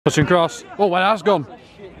Touching cross. Oh, well, that's gone.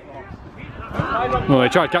 Well, he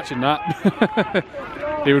tried catching that.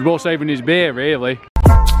 He was more saving his beer, really.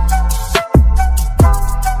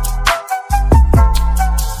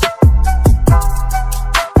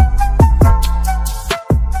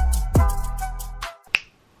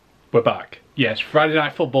 We're back. Yes, Friday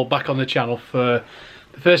Night Football back on the channel for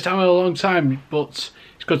the first time in a long time, but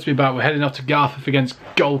it's good to be back. We're heading off to Garforth against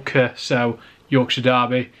Golfer, so Yorkshire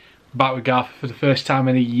Derby. Back with Garforth for the first time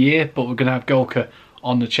in a year, but we're going to have Golfer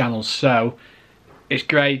on the channel, so it's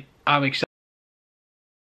great. I'm excited.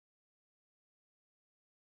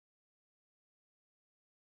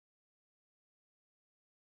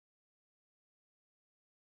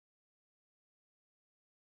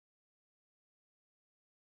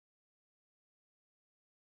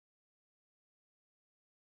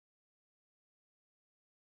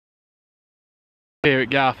 Here at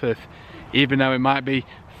Garforth, even though it might be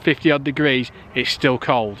 50 odd degrees, it's still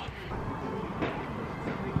cold.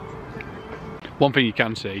 One thing you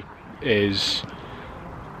can see is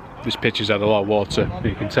this pitch has had a lot of water.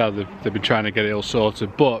 You can tell they've been trying to get it all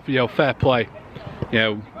sorted, but you know, fair play. You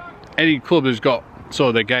know, any club has got sort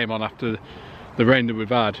of their game on after the rain that we've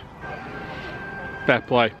had. Fair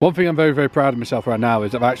play. One thing I'm very, very proud of myself right now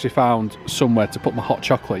is I've actually found somewhere to put my hot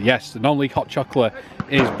chocolate. Yes, the non-league hot chocolate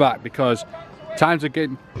is back because times are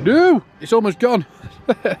getting... No! It's almost gone.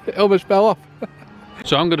 It almost fell off.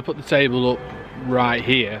 So I'm going to put the table up right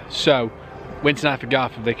here. So, win tonight for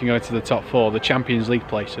Garforth, they can go into the top four, the Champions League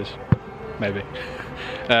places. Maybe.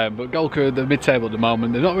 But Golfer are the mid-table at the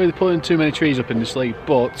moment. They're not really pulling too many trees up in this league,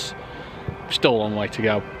 but still a long way to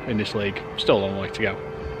go in this league. Still a long way to go.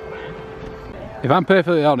 If I'm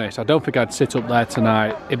perfectly honest, I don't think I'd sit up there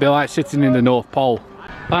tonight. It'd be like sitting in the North Pole.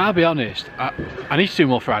 I'll be honest, I need to do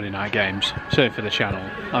more Friday night games, certainly for the channel.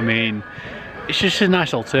 I mean, it's just a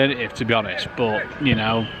nice alternative, to be honest, but, you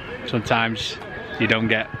know, sometimes you don't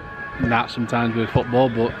get that sometimes with football,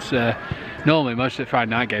 but normally most of the Friday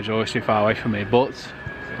night games are always too far away from me, but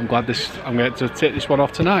I'm glad I'm going to take this one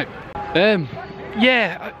off tonight.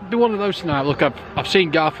 Yeah, it'll be one of those tonight. Look, I've seen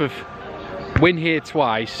Garforth win here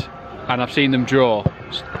twice, and I've seen them draw.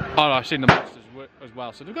 Oh no, I've seen them as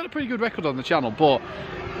well, so they've got a pretty good record on the channel, but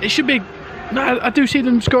it should be... No, I do see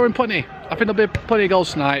them scoring plenty. I think there'll be plenty of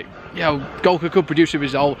goals tonight. You know, Golfer could produce a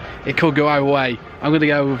result, it could go our way. I'm going to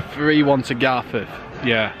go 3-1 to Garforth.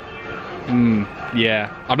 Yeah.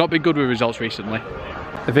 Yeah. I've not been good with results recently.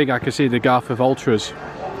 I think I can see the Garforth Ultras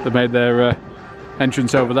that made their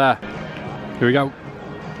entrance over there. Here we go.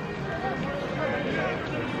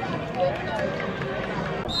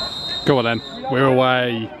 Go on then, we're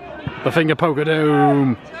away. The finger poke of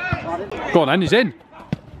doom. Go on then, he's in.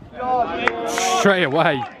 Straight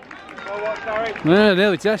away.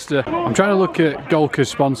 Nearly Tester. I'm trying to look at Golker's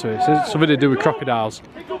sponsor. It says something to do with crocodiles.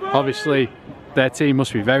 Obviously, their team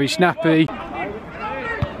must be very snappy.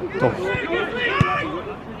 Oh.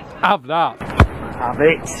 Have that. Have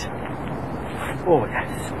it. Oh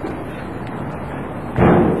yes.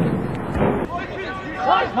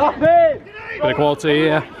 Bit of quality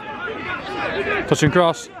here. Touching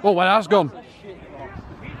cross. Oh, well, that's gone.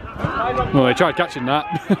 Well, he tried catching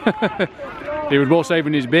that. He was more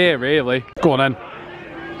saving his beer, really. Go on then.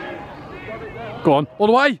 Go on. All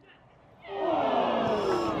the way.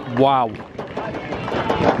 Wow.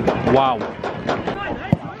 Wow.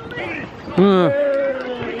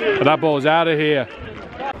 But that ball's out of here.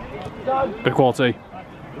 Bit of quality.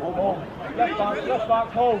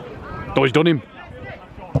 Oh, he's done him.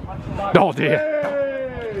 Oh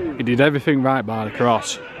dear. He did everything right by the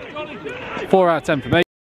cross. 4 out of 10 for me.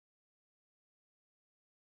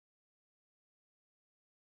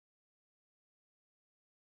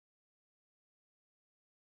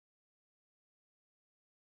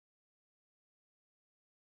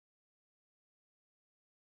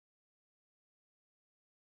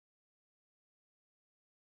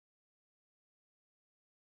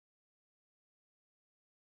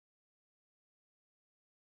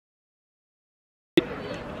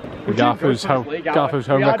 Garforth's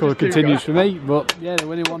home record continues for me, but yeah, they're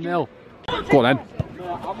winning 1-0. Go on then.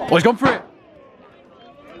 Oh, he's gone for it.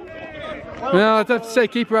 Yeah, I'd have to say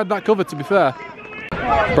keeper had that covered, to be fair.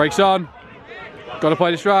 Breaks on. Got to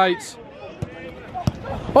play this right.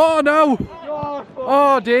 Oh no!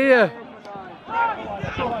 Oh dear!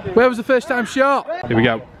 Where was the first time shot? Here we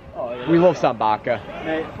go. We love Sam Barker.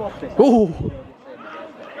 Oh!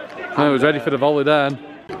 I was ready for the volley then.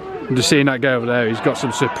 I'm just seeing that guy over there. He's got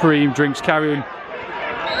some supreme drinks carrying.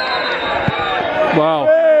 Wow.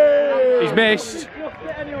 He's missed.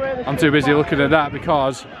 I'm too busy looking at that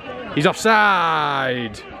because he's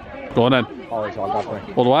offside. Go on then.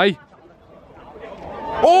 All the way.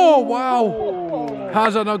 Oh! wow!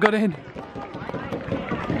 How's that not got in?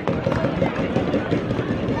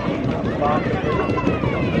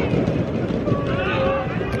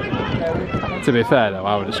 To be fair though,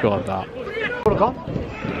 I would have scored that.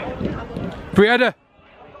 Free header!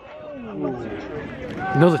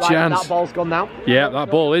 Another chance. That ball's gone now. Yeah,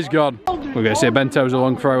 that ball is gone. We're going to see Bento's a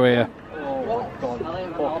long throw here.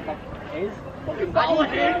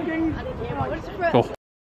 Oh.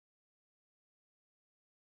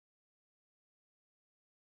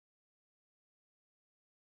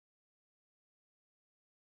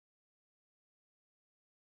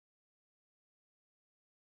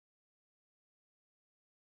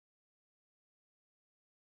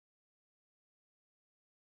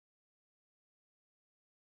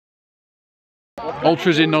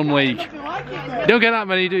 Ultras in non-league. You don't get that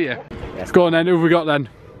many, do you? Yes. Go on then, who have we got then?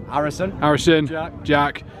 Harrison. Harrison.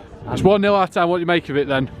 Jack. It's 1-0 half time, what do you make of it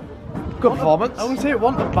then? Good performance. I wouldn't say it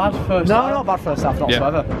wasn't a bad first half. No, not bad first half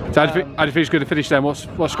whatsoever. So how do you think he's going to finish then?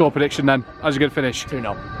 What's score prediction then? How's he going to finish?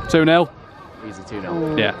 2-0. 2-0? Easy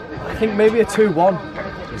 2-0. Yeah. I think maybe a 2-1.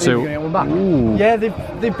 So, yeah,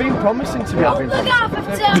 they've been promising to me. We're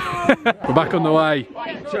back on the way.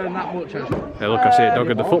 Turn that much. Hey, look, I see it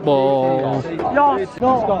dogging the football. Go on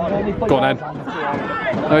then.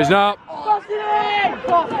 No, he's not.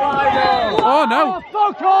 Oh no!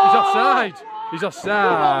 He's offside. He's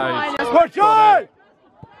offside.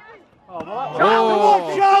 Oh,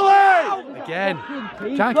 again.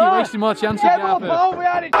 Can't keep wasting more chances,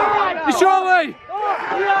 Garforth. It's Charlie!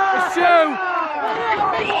 It's 2!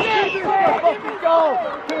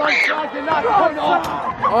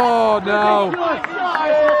 Oh no!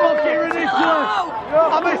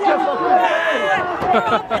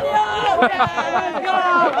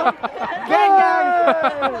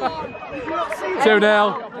 Two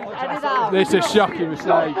 0. This is a shocking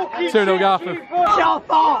mistake. 2-0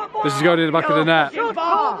 Garforth. This is going in the back of the net. This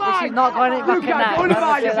is not going in the back of the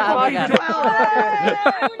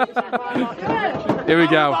net. Here we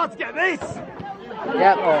go.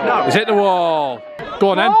 Yep. It's hit the wall. Go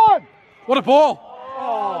on then. What a ball!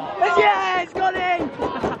 Yeah, it's gone in.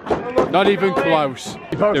 Not even close.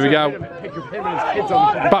 Here we go.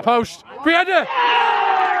 Back post. Free header.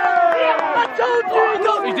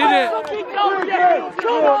 He did it.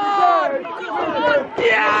 Come on.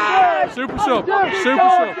 Yeah. Super sub. Super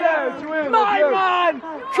sub. My man.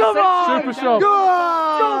 Come on. Super sub. 3-0.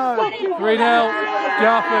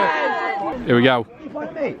 Garforth. Here we go.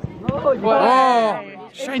 Oh,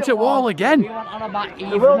 straight to wall again.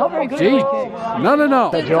 Jeez. No.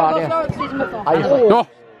 Oh.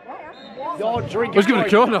 I was giving a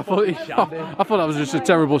corner. I thought that was just a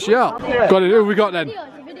terrible shot. Got it. Who have we got then?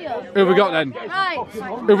 Who have we got then?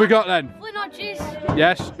 Who have we got then?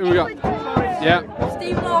 Yes. Who have we got? Yeah.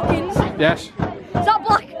 Steve Hawkins. Yes. Is that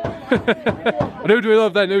Black? And who do we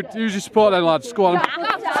love then? Who's your support then, lads? Go on.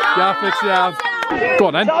 Garforth's down. Go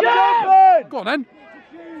on then. Go on then.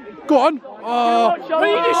 Go on. Oh, but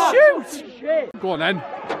you just shoot. Go on then.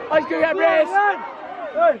 Let's go get race.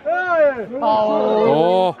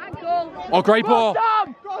 Oh, great ball.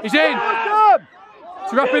 He's in. To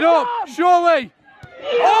wrap it up, surely.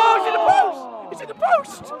 Oh, it's in the post. It's in the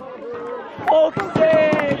post.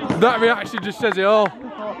 That reaction just says it all.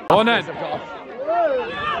 Go on then.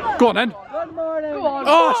 Go on then.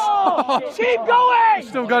 Oh, Keep going.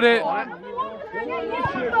 still got it.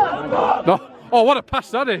 No. Oh, what a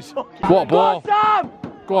pass that is. What a ball.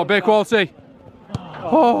 Go on, big quality.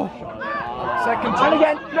 Oh. Second time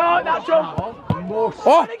again. No, that jump.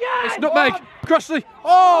 Oh, it's nutmeg. Crossley.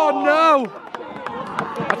 Oh no.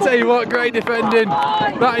 I tell you what, great defending.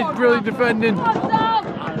 That is brilliant defending.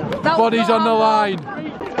 Body's on the line.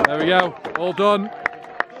 There we go. All done.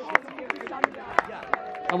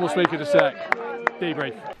 And we'll speak in a sec.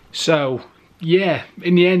 Debrief. So, yeah,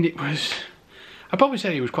 in the end it was... I'd probably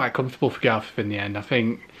say it was quite comfortable for Garforth in the end. I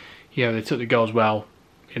think, you know, they took the goals well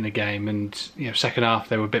in the game, and you know, second half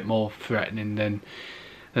they were a bit more threatening than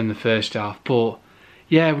the first half. But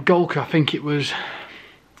yeah, with Golker, I think it was,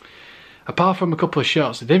 apart from a couple of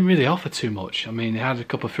shots, they didn't really offer too much. I mean, they had a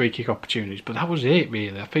couple of free kick opportunities, but that was it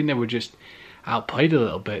really. I think they were just outplayed a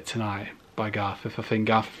little bit tonight by Garforth. I think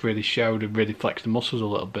Garforth really showed and really flexed the muscles a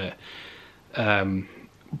little bit.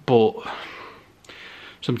 But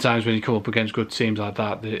sometimes when you come up against good teams like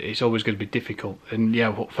that, it's always going to be difficult. And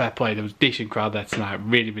yeah, fair play, there was a decent crowd there tonight.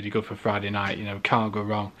 Really, really good for Friday night. You know, can't go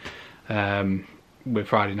wrong with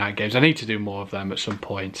Friday night games. I need to do more of them at some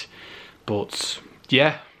point. But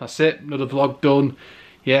yeah, that's it. Another vlog done.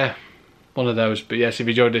 Yeah, one of those. But yes, if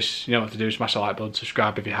you enjoyed this, you know what to do. Smash the like button,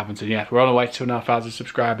 subscribe if you haven't. And yeah, we're on our way to 2,500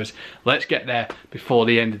 subscribers. Let's get there before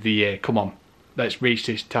the end of the year. Come on. let's reach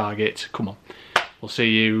this target. Come on. We'll see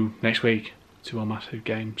you next week. 2 more massive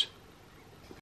games.